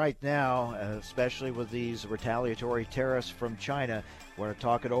hot one right now, especially with these retaliatory tariffs from China. We're going to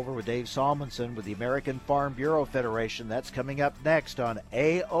talk it over with Dave Salmonsen with the American Farm Bureau Federation. That's coming up next on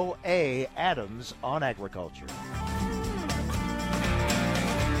AOA, Adams on Agriculture.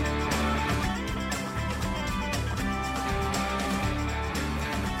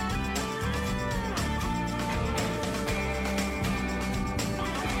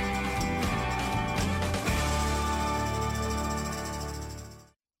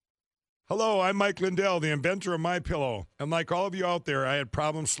 Hello, I'm Mike Lindell, the inventor of MyPillow. And like all of you out there, I had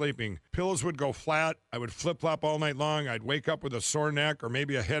problems sleeping. Pillows would go flat, I would flip-flop all night long, I'd wake up with a sore neck or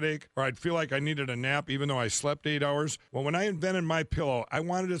maybe a headache, or I'd feel like I needed a nap even though I slept 8 hours. Well, when I invented MyPillow, I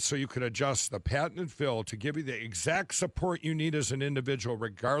wanted it so you could adjust the patented fill to give you the exact support you need as an individual,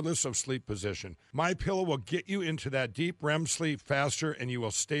 regardless of sleep position. MyPillow will get you into that deep REM sleep faster, and you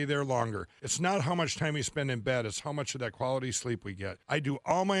will stay there longer. It's not how much time we spend in bed, it's how much of that quality sleep we get. I do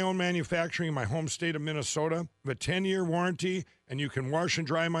all my own manufacturing in my home state of Minnesota. I have a 10-year warranty, and you can wash and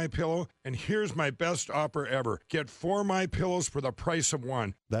dry My Pillow. And here's my best offer ever. Get 4 My Pillows for the price of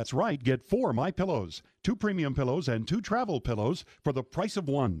 1. That's right. Get 4 My Pillows. 2 premium pillows and 2 travel pillows for the price of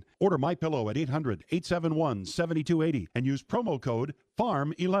 1. Order My Pillow at 800-871-7280 and use promo code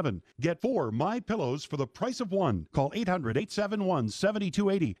FARM11. Get 4 My Pillows for the price of 1. Call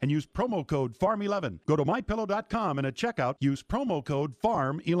 800-871-7280 and use promo code FARM11. Go to mypillow.com and at checkout use promo code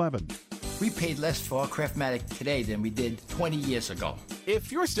FARM11. We paid less for our Craftmatic today than we did 20 years ago.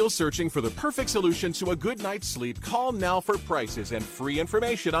 If you're still searching for the perfect solution to a good night's sleep, call now for prices and free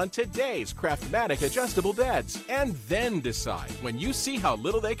information on today's Craftmatic adjustable beds. And then decide when you see how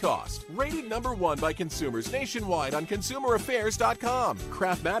little they cost. Rated #1 by consumers nationwide on consumeraffairs.com.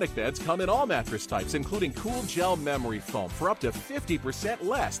 Craftmatic beds come in all mattress types, including cool gel memory foam for up to 50%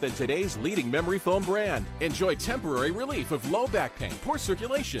 less than today's leading memory foam brand. Enjoy temporary relief of low back pain, poor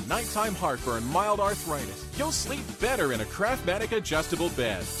circulation, nighttime heartburn, mild arthritis. You'll sleep better in a Craftmatic adjustable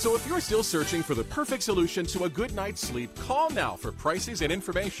bed. So if you're still searching for the perfect solution to a good night's sleep, call now for prices and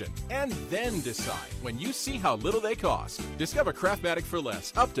information. And then decide when you see how little they cost. Discover Craftmatic for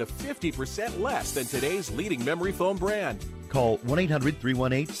less, up to 50% less than today's leading memory foam brand. Call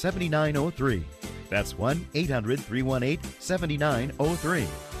 1-800-318-7903. That's 1-800-318-7903.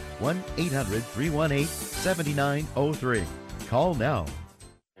 1-800-318-7903. Call now.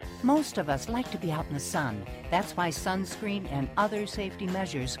 Most of us like to be out in the sun. That's why sunscreen and other safety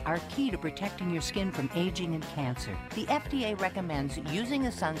measures are key to protecting your skin from aging and cancer. The FDA recommends using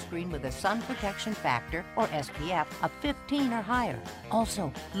a sunscreen with a sun protection factor, or SPF, of 15 or higher.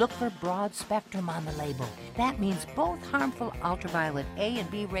 Also, look for broad spectrum on the label. That means both harmful ultraviolet A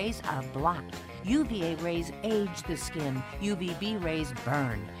and B rays are blocked. UVA rays age the skin, UVB rays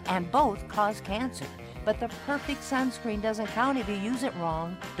burn, and both cause cancer. But the perfect sunscreen doesn't count if you use it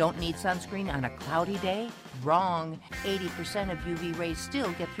wrong. Don't need sunscreen on a cloudy day? Wrong. 80% of UV rays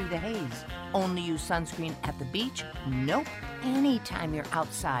still get through the haze. Only use sunscreen at the beach? Nope. Anytime you're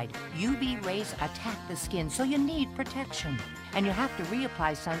outside, UV rays attack the skin, so you need protection. And you have to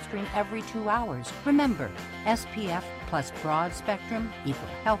reapply sunscreen every 2 hours. Remember, SPF plus broad spectrum equal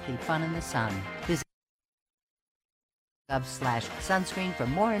healthy fun in the sun. Visit /sunscreen for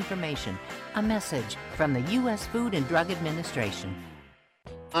more information. A message from the U.S. Food and Drug Administration.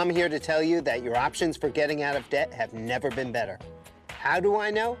 I'm here to tell you that your options for getting out of debt have never been better. How do I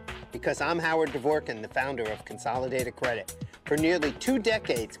know? Because I'm Howard Dvorkin, the founder of Consolidated Credit. For nearly 2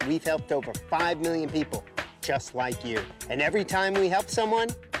 decades, we've helped over 5 million people just like you. And every time we help someone,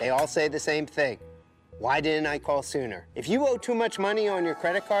 they all say the same thing. Why didn't I call sooner? If you owe too much money on your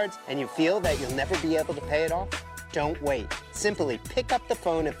credit cards and you feel that you'll never be able to pay it off, don't wait. Simply pick up the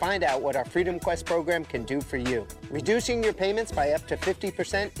phone and find out what our Freedom Quest program can do for you. Reducing your payments by up to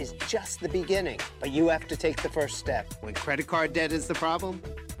 50% is just the beginning, but you have to take the first step. When credit card debt is the problem,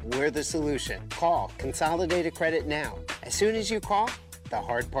 we're the solution. Call Consolidated Credit now. As soon as you call, the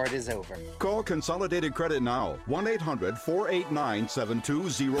hard part is over. Call Consolidated Credit now.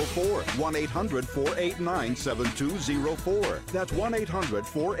 1-800-489-7204. 1-800-489-7204. That's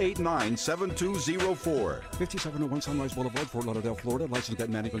 1-800-489-7204. 5701 Sunrise Boulevard, Fort Lauderdale, Florida. Licensed debt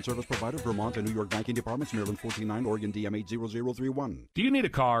management service provider, Vermont and New York banking departments, Maryland 149, Oregon DM 80031. Do you need a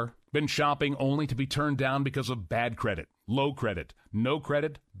car? Been shopping only to be turned down because of bad credit, low credit, no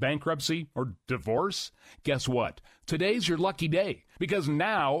credit, bankruptcy, or divorce? Guess what? Today's your lucky day, because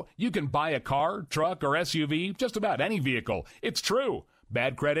now you can buy a car, truck, or SUV, just about any vehicle. It's true.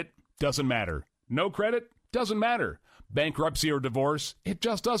 Bad credit doesn't matter. No credit doesn't matter. Bankruptcy or divorce, it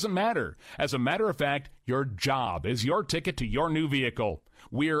just doesn't matter. As a matter of fact, your job is your ticket to your new vehicle.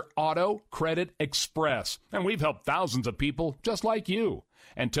 We're Auto Credit Express, and we've helped thousands of people just like you.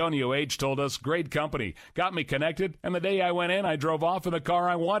 Antonio H. told us, great company, got me connected, and the day I went in, I drove off in the car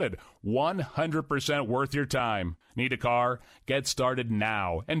I wanted. 100% worth your time. Need a car? Get started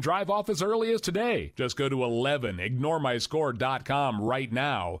now and drive off as early as today. Just go to 11ignoremyscore.com right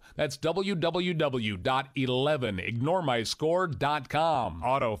now. That's www.11ignoremyscore.com.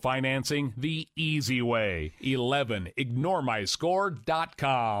 Auto financing the easy way.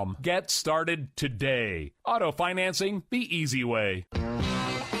 11ignoremyscore.com. Get started today. Auto financing the easy way.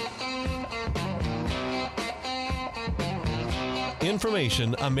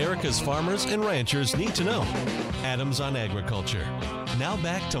 Information America's farmers and ranchers need to know. Adams on Agriculture. Now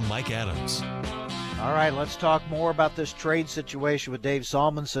back to Mike Adams. All right, let's talk more about this trade situation with Dave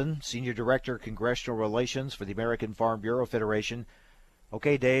Salmonsen, Senior Director of Congressional Relations for the American Farm Bureau Federation.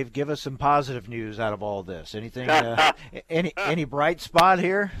 Okay, Dave, give us some positive news out of all this. Anything, any bright spot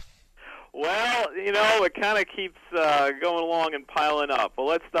here? Well, you know, it kind of keeps going along and piling up. Well,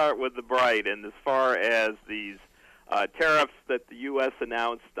 let's start with the bright. And as far as these tariffs that the U.S.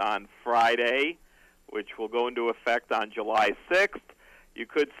 announced on Friday, which will go into effect on July 6th. You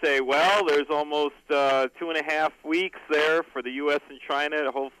could say, well, there's almost 2.5 weeks there for the U.S. and China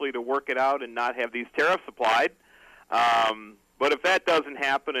to hopefully to work it out and not have these tariffs applied. But if that doesn't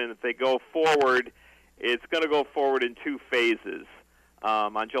happen and if they go forward, it's going to go forward in two phases.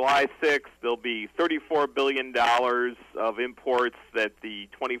 On July 6th, there'll be $34 billion of imports that the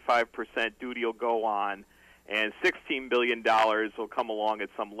 25% duty will go on, and $16 billion will come along at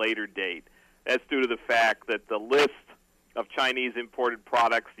some later date. That's due to the fact that the list of Chinese imported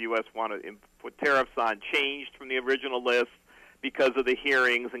products the U.S. wanted to put tariffs on changed from the original list because of the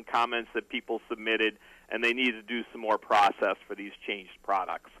hearings and comments that people submitted, and they need to do some more process for these changed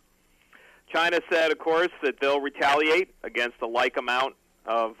products. China said, of course, that they'll retaliate against a like amount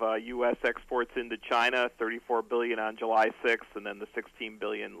of U.S. exports into China, $34 billion on July 6th, and then the $16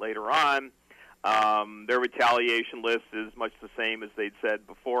 billion later on. Their retaliation list is much the same as they'd said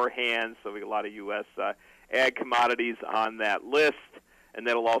beforehand, so we have a lot of U.S. Ag commodities on that list, and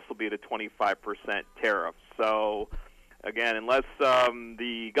that'll also be at a 25% tariff. So, again, unless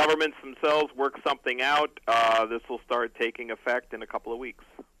the governments themselves work something out, this will start taking effect in a couple of weeks.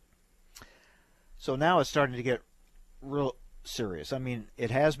 So now it's starting to get real serious. I mean, it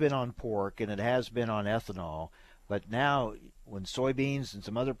has been on pork and it has been on ethanol, but now when soybeans and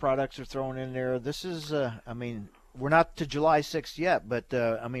some other products are thrown in there, this is, I mean, we're not to July 6th yet, but,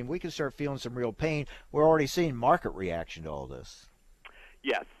 I mean, we can start feeling some real pain. We're already seeing market reaction to all this.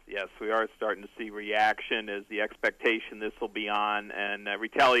 Yes, we are starting to see reaction as the expectation this will be on, and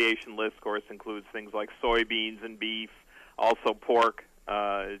retaliation list, of course, includes things like soybeans and beef, also pork,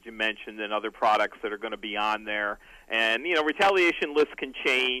 as you mentioned, and other products that are going to be on there. And, you know, retaliation lists can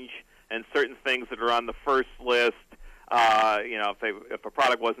change, and certain things that are on the first list, you know, if a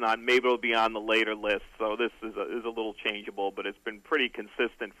product wasn't on, maybe it'll be on the later list. So this is a little changeable, but it's been pretty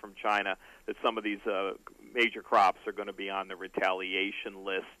consistent from China that some of these major crops are going to be on the retaliation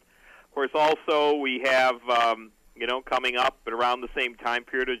list. Of course, also we have, you know, coming up at around the same time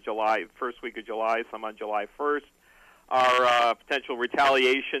period of July, first week of July, some on July 1st, our potential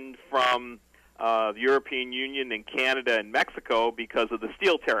retaliation from the European Union and Canada and Mexico because of the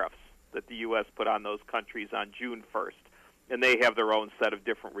steel tariffs that the U.S. put on those countries on June 1st. And they have their own set of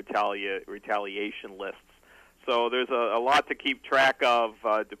different retaliation lists. So there's a lot to keep track of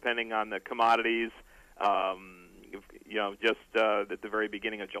depending on the commodities, you know, just at the very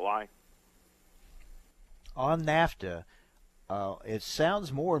beginning of July. On NAFTA, it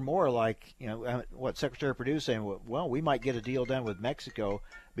sounds more and more like, you know, what Secretary Perdue is saying, well, we might get a deal done with Mexico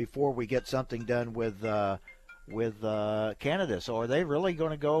before we get something done with Canada. So are they really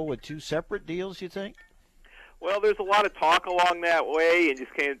going to go with two separate deals, you think? Well, there's a lot of talk along that way, and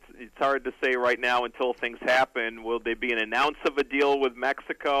just can't, it's hard to say right now until things happen. Will there be an announce of a deal with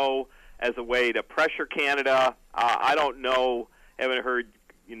Mexico as a way to pressure Canada? I don't know. Haven't heard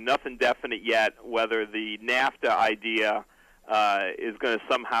nothing definite yet whether the NAFTA idea is going to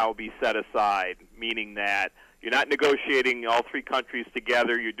somehow be set aside, meaning that you're not negotiating all three countries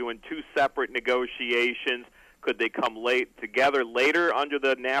together. You're doing two separate negotiations. Could they come together later under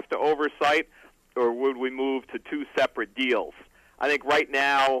the NAFTA oversight, or would we move to two separate deals? I think right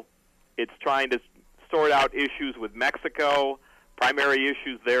now it's trying to sort out issues with Mexico. Primary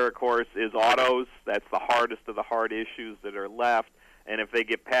issues there, of course, is autos. That's the hardest of the hard issues that are left. And if they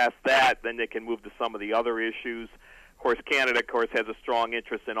get past that, then they can move to some of the other issues. Of course, Canada, of course, has a strong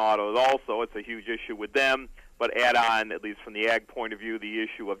interest in autos also. It's a huge issue with them. But add on, at least from the ag point of view, the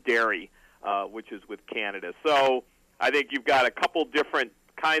issue of dairy, which is with Canada. So I think you've got a couple different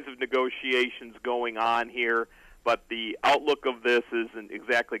kinds of negotiations going on here, but the outlook of this isn't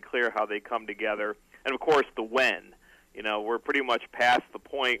exactly clear how they come together. And, of course, the when. You know, we're pretty much past the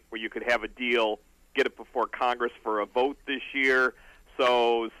point where you could have a deal, get it before Congress for a vote this year.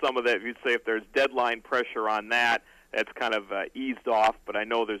 So some of that, you'd say if there's deadline pressure on that, that's kind of eased off. But I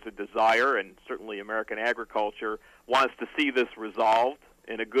know there's a desire, and certainly American agriculture wants to see this resolved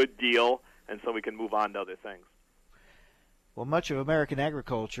in a good deal, and so we can move on to other things. Well, much of American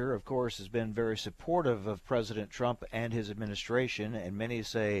agriculture, of course, has been very supportive of President Trump and his administration, and many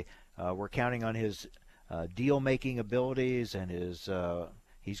say we're counting on his deal-making abilities and his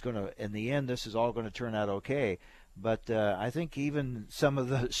he's going to, in the end, this is all going to turn out okay. But I think even some of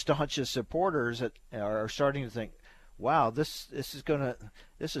the staunchest supporters are starting to think, wow, this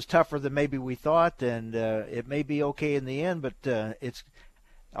is tougher than maybe we thought, and it may be okay in the end, but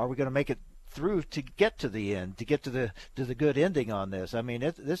are we going to make it through to get to the end, to get to the good ending on this? I mean,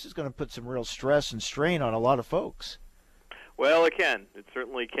 this is going to put some real stress and strain on a lot of folks. Well, it can. It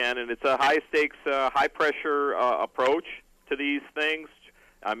certainly can, and it's a high-stakes, high-pressure approach to these things.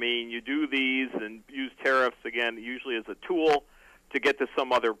 I mean, you do these and use tariffs, again, usually as a tool to get to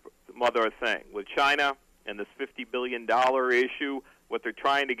some other thing. With China and this $50 billion issue, what they're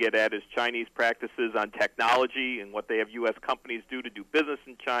trying to get at is Chinese practices on technology and what they have U.S. companies do to do business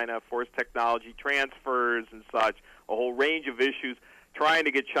in China, forced technology transfers and such, a whole range of issues, trying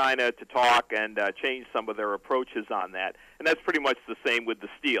to get China to talk and change some of their approaches on that. And that's pretty much the same with the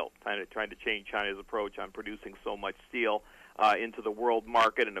steel, trying to change China's approach on producing so much steel into the world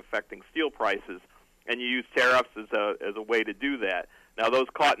market and affecting steel prices. And you use tariffs as a way to do that. Now, those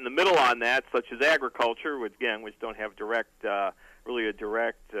caught in the middle on that, such as agriculture, which don't have really a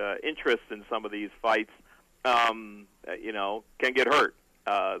direct interest in some of these fights, can get hurt.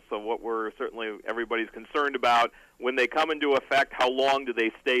 So what everybody's concerned about, when they come into effect, how long do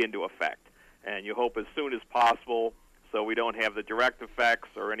they stay into effect? And you hope as soon as possible, so we don't have the direct effects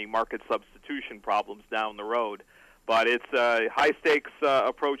or any market substitution problems down the road. But it's a high-stakes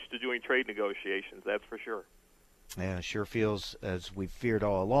approach to doing trade negotiations, that's for sure. Yeah, it sure feels, as we've feared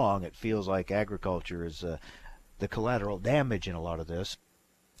all along, it feels like agriculture is the collateral damage in a lot of this.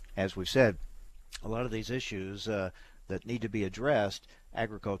 As we've said, a lot of these issues that need to be addressed,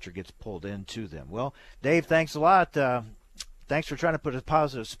 agriculture gets pulled into them. Well, Dave, thanks a lot. Thanks for trying to put a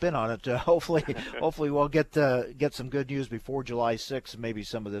positive spin on it. Hopefully we'll get some good news before July 6th. Maybe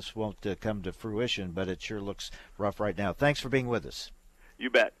some of this won't come to fruition, but it sure looks rough right now. Thanks for being with us. You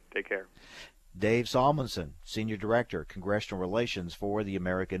bet. Take care. Dave Salmonsen, Senior Director, Congressional Relations for the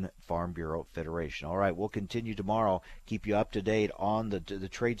American Farm Bureau Federation. All right, we'll continue tomorrow, keep you up to date on the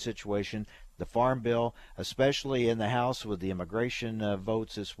trade situation, the Farm Bill, especially in the House with the immigration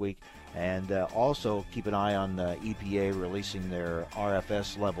votes this week, and also keep an eye on EPA releasing their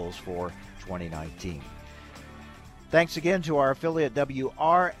RFS levels for 2019. Thanks again to our affiliate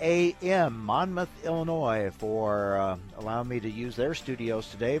WRAM, Monmouth, Illinois, for allowing me to use their studios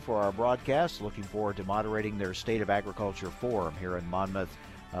today for our broadcast. Looking forward to moderating their State of Agriculture Forum here in Monmouth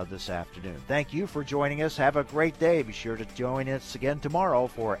this afternoon. Thank you for joining us. Have a great day. Be sure to join us again tomorrow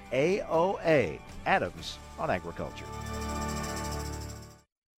for AOA, Adams on Agriculture.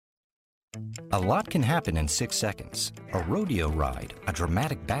 A lot can happen in 6 seconds. A rodeo ride, a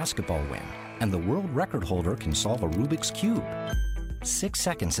dramatic basketball win, and the world record holder can solve a Rubik's Cube. 6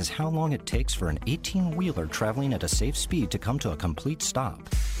 seconds is how long it takes for an 18-wheeler traveling at a safe speed to come to a complete stop.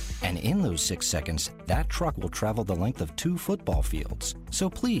 And in those 6 seconds, that truck will travel the length of 2 football fields. So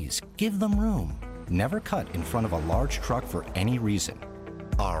please, give them room. Never cut in front of a large truck for any reason.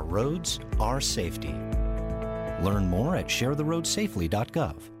 Our roads, our safety. Learn more at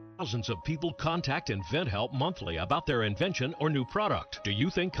sharetheroadsafely.gov. Thousands of people contact InventHelp monthly about their invention or new product. Do you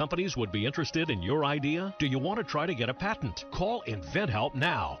think companies would be interested in your idea? Do you want to try to get a patent? Call InventHelp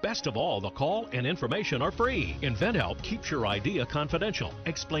now. Best of all, the call and information are free. InventHelp keeps your idea confidential,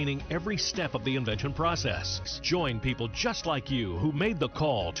 explaining every step of the invention process. Join people just like you who made the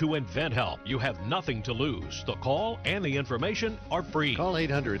call to InventHelp. You have nothing to lose. The call and the information are free. Call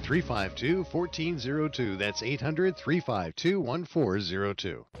 800-352-1402. That's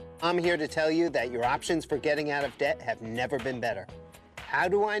 800-352-1402. I'm here to tell you that your options for getting out of debt have never been better. How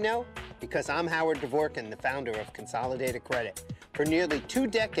do I know? Because I'm Howard Dvorkin, the founder of Consolidated Credit. For nearly 2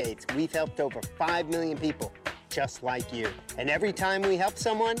 decades, we've helped over 5 million people, just like you. And every time we help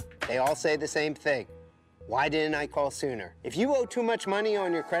someone, they all say the same thing. Why didn't I call sooner? If you owe too much money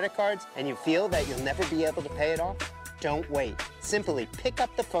on your credit cards and you feel that you'll never be able to pay it off, don't wait. Simply pick up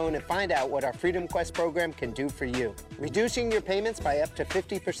the phone and find out what our Freedom Quest program can do for you. Reducing your payments by up to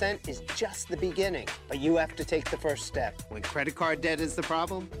 50% is just the beginning, but you have to take the first step. When credit card debt is the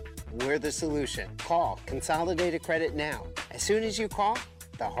problem, we're the solution. Call Consolidated Credit now. As soon as you call,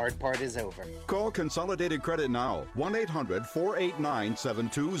 the hard part is over. Call Consolidated Credit now.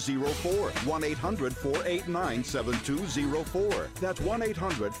 1-800-489-7204. 1-800-489-7204. That's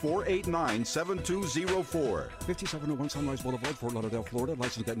 1-800-489-7204. 5701 Sunrise Boulevard, Fort Lauderdale, Florida.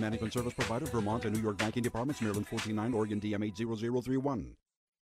 Licensed debt management service provider, Vermont and New York banking departments, Maryland 49, Oregon DM 80031.